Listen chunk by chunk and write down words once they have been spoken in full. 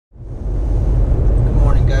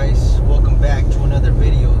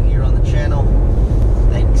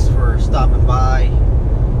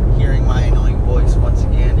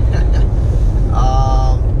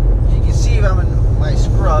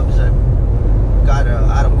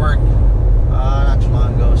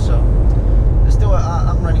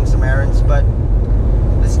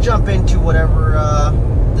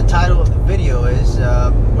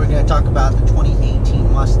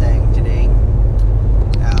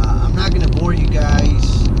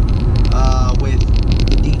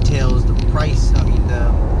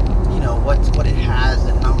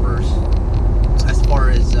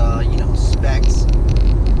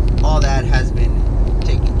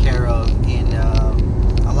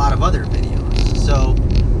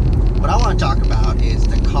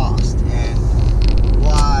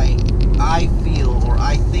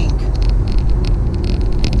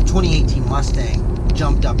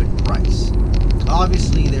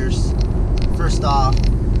there's, first off,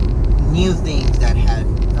 new things that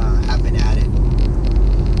have been added.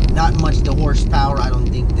 Not much the horsepower. I don't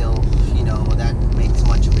think they'll, that makes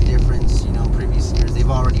much of a difference. Previous years they've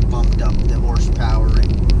already bumped up the horsepower,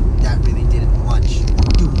 and that really didn't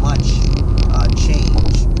do much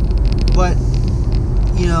change. But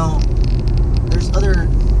there's other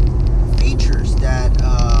features that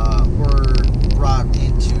were brought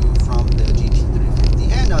into from the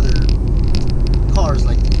GT350 and other cars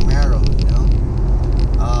like the Camaro.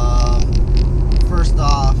 First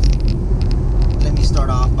off, let me start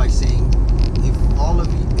off by saying, if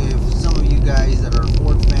some of you guys that are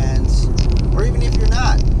Ford fans, or even if you're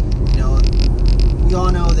not, we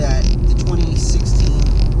all know that the 2016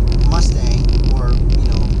 Mustang, or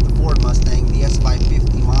the Ford Mustang, the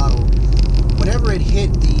S550 model, whenever it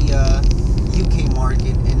hit the UK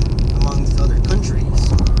market and amongst other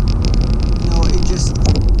countries, it just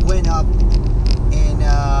went up in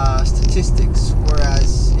statistics,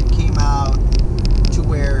 whereas it came out to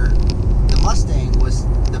where the Mustang was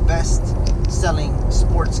the best selling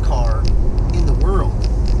sports car in the world.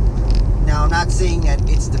 Now, I'm not saying that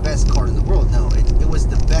it's the best car in the world. No, it was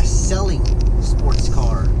the best selling sports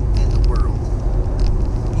car in the world.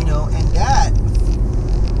 And that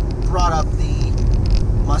brought up the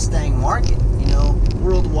Mustang market,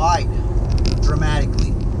 worldwide,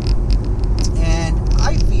 dramatically. And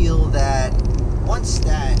I feel that once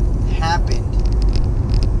that happened,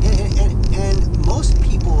 and most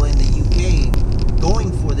people in the UK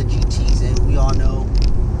going for the GTs, and we all know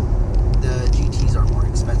the GTs are more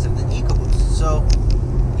expensive than EcoBoosts. So,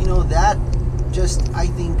 that just, I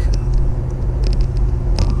think,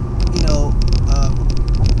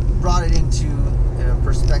 brought it into a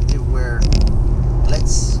perspective where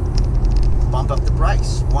let's bump up the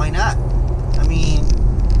price. Why not? I mean,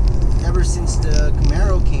 ever since the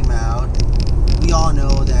Camaro came out, we all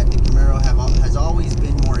know that the Camaro has always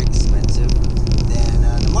been more expensive than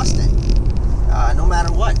the Mustang, no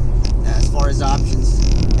matter what, as far as options.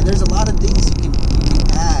 And there's a lot of things you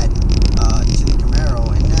can add to the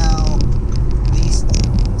Camaro, and now these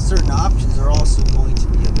certain options are also going to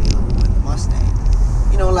be available in the Mustang.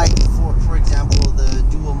 Like for example, the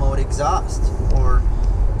dual mode exhaust or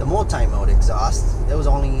the multi-mode exhaust. That was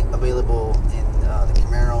only available in the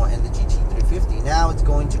Camaro and the GT350. Now it's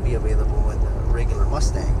going to be available in the regular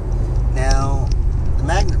Mustang. Now, the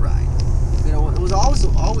Magnet Ride, it was always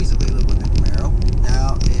available in the Camaro.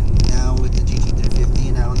 Now with the GT350,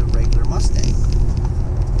 and now in the regular Mustang.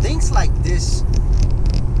 Things like this,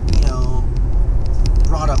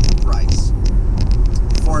 brought up the price.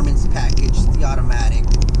 Performance package, the automatic.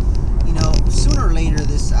 Sooner or later,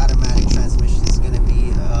 this automatic transmission is going to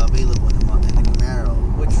be available in the Camaro,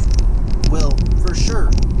 which will, for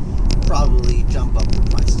sure, probably jump up the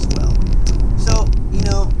price as well. So,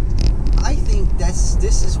 I think this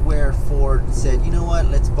is where Ford said, what,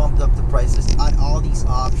 let's bump up the price, let's add all these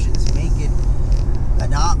options, make it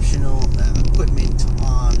an optional equipment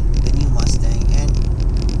on the new Mustang, and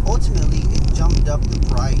ultimately it jumped up the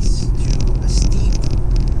price to a steep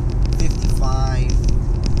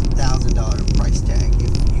 $55,000 price tag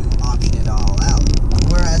if you option it all out.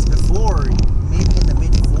 Whereas before, maybe in the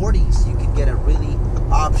mid-40s, you could get a really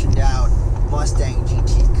optioned out Mustang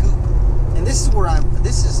GT Coupe. And this is where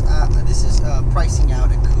this is pricing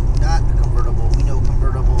out a coupe, not a convertible. We know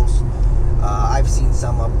convertibles. I've seen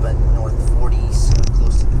some up in north 40s,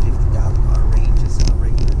 close to the $50,000 range as a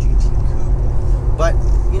regular GT coupe. But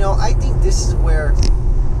I think this is where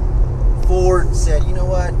Ford said,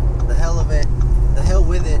 what, the hell of it, the hell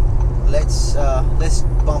with it. Let's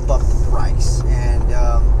bump up the price. And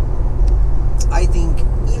I think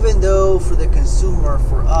even though for the consumer,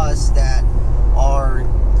 for us that are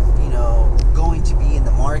going to be in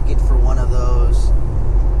the market for one of those,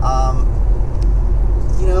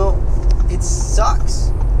 it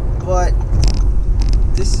sucks, but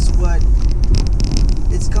this is what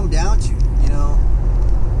it's come down to.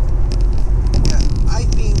 I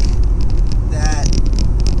think that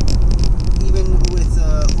even with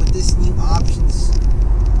this new options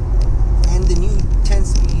and the new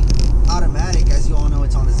 10-speed automatic, as you all know,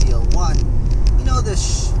 it's on the ZL1.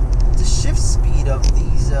 The shift speed of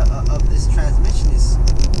these of this transmission is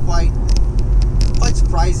quite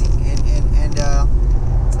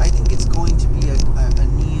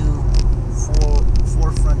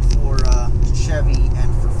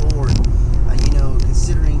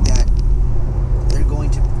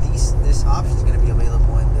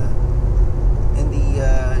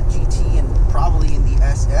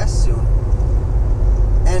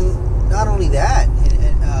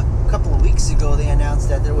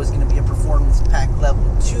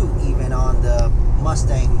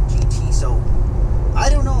crazy. So I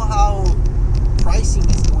don't know how pricing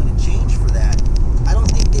is going to change for that. I don't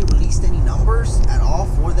think they released any numbers at all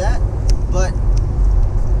for that, but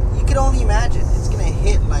you could only imagine it's going to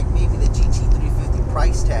hit like maybe the GT350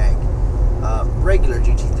 price tag, regular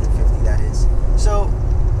GT350 that is. So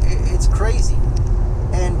it's crazy,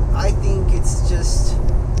 and I think it's just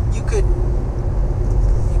you can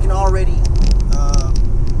already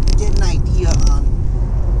get an idea on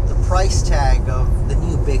the price tag of the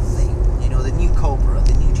new big thing. You know, the new Cobra,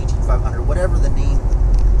 the new GT500, whatever the name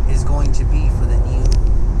is going to be for the new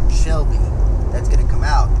Shelby that's going to come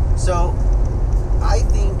out. So I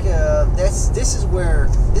think this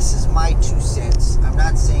is my 2 cents. I'm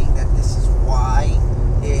not saying that this is why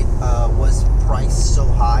it was priced so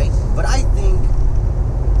high, but I think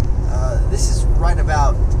this is right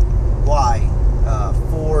about why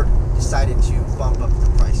Ford decided to bump up the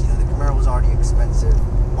price. You know, the Camaro was already expensive.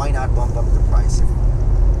 Why not bump up the price if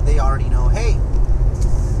they already know, hey,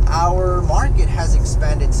 our market has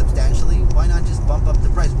expanded substantially? Why not just bump up the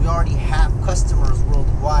price? We already have customers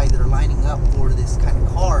worldwide that are lining up for this kind of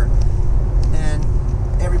car, and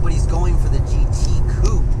everybody's going for the GT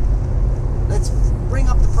Coupe. Let's bring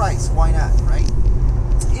up the price. Why not, right?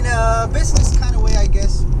 In a business kind of way, I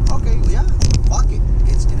guess. Okay, yeah, fuck it.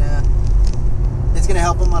 It's gonna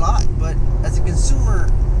help them a lot. But as a consumer,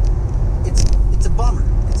 it's a bummer.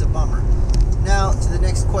 It's a bummer. Now to the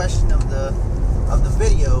next question of the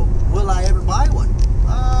video: will I ever buy one?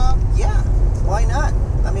 Yeah. Why not?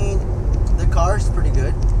 I mean, the car's pretty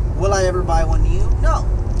good. Will I ever buy one new? No.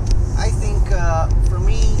 I think for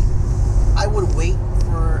me, I would wait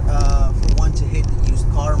for one to hit the used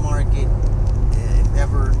car market, if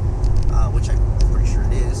ever, which I'm pretty sure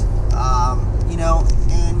it is. You know,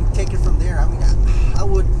 and take it from there. I mean, I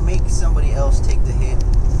would make somebody else take the hit.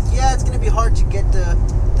 Yeah, it's gonna be hard to get the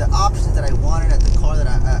options that I wanted at the car that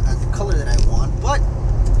at the color that I want, but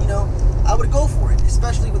you know, I would go for it,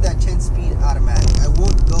 especially with that 10-speed automatic. I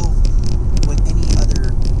won't go with any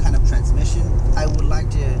other kind of transmission. I would like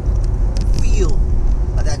to feel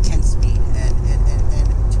that 10-speed,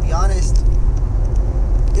 and to be honest,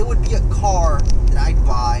 it would be a car that I'd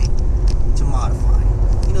buy to modify.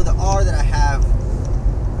 You know, the R that I have,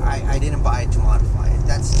 I didn't buy it to modify it.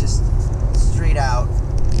 That's just straight out.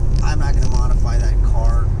 I'm not going to modify that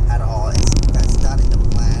car at all. That's not in the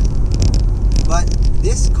plan. But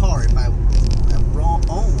this car, if I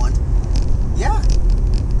own one, yeah,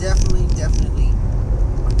 definitely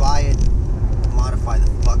would buy it, modify the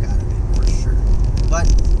fuck out of it for sure. But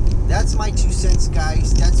that's my 2 cents,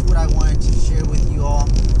 guys. That's what I wanted to share with you all.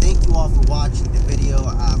 Thank you all for watching the video.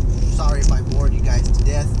 I'm sorry if I bored you guys to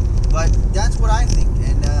death, but that's what I think.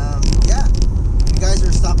 And yeah, if you guys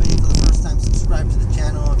are stopping in for the first time, subscribe to the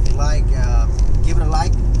channel. If you like, give it a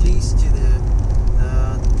like, please, to the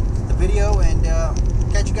video, and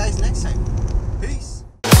catch you guys next time.